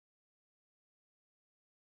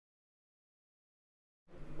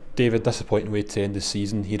David, disappointing way to end the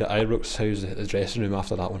season here at Ibrox. How's the dressing room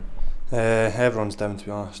after that one? Everyone's down, to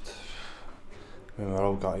be honest. I mean, we're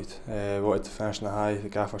all gutted. Wanted to finish in the high. The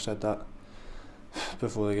gaffer said that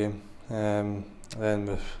before the game. Then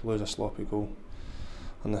we lose a sloppy goal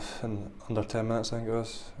in under 10 minutes, I think it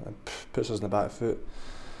was. It puts us in the back foot.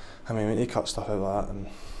 I mean, we need to cut stuff out like that,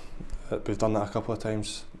 and we've done that a couple of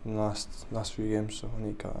times in the last few games, so we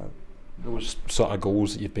need to cut it out. Those sort of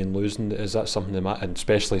goals that you've been losing, is that something and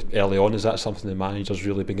especially early on, is that something the manager's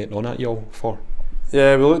really been getting on at you all for?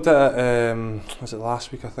 Yeah, we looked at it, was it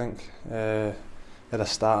last week, I think. Had a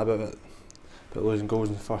stat about losing goals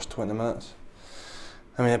in the first 20 minutes.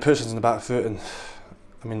 I mean, it puts us in the back foot, and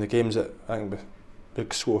I mean, the games that I think we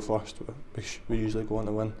score first, we usually go on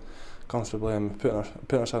to win comfortably, and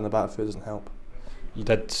putting ourselves in the back foot doesn't help. You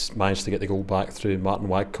did manage to get the goal back through Martin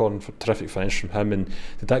Wagcorn, for terrific finish from him, and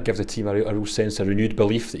did that give the team a real sense of renewed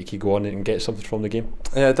belief that you could go on and get something from the game?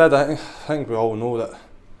 Yeah, it did. I think we all know that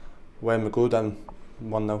when we go down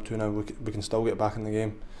 1-0, 2-0, we can still get back in the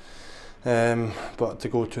game. But to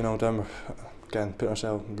go 2-0 down, we're again putting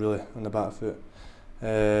ourselves really on the back foot.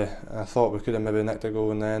 I thought we could have maybe nicked a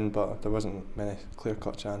goal in the end, but there wasn't many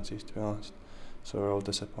clear-cut chances, to be honest. So we're all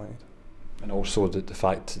disappointed. And also the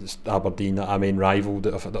fact that it's Aberdeen, our main rival,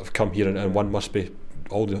 that have come here and won must be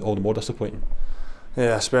all the more disappointing.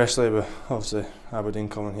 Yeah, especially with obviously Aberdeen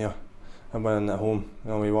coming here and winning at home. You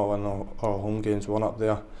know, we want to win our home games, we won up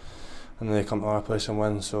there, and then they come to our place and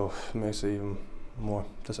win, so it makes it even more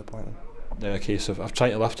disappointing. Now a case of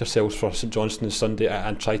trying to lift yourselves for St Johnstone on Sunday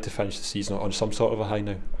and try to finish the season on some sort of a high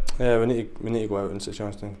now. Yeah, we need to go out in St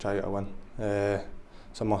Johnstone and try to get a win.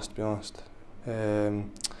 It's a must, to be honest.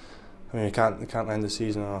 I mean, we can't end the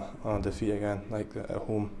season on a defeat again, like at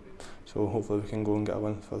home. So hopefully we can go and get a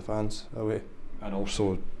win for the fans away. And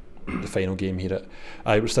also the final game here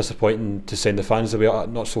it was disappointing to send the fans away.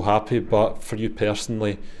 Not so happy, but for you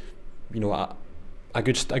personally, you know, a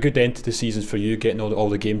good end to the season for you, getting all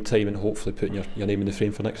the game time and hopefully putting your name in the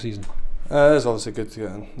frame for next season. It is obviously good to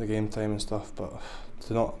get in the game time and stuff, but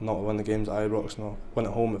to not win the games at Ibrox, not win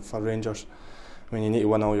at home for Rangers. I mean, you need to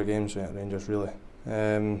win all your games at Rangers, really.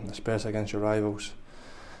 Especially against your rivals.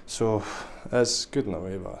 So it's good in a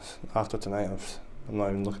way, but after tonight I'm not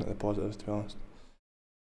even looking at the positives, to be honest.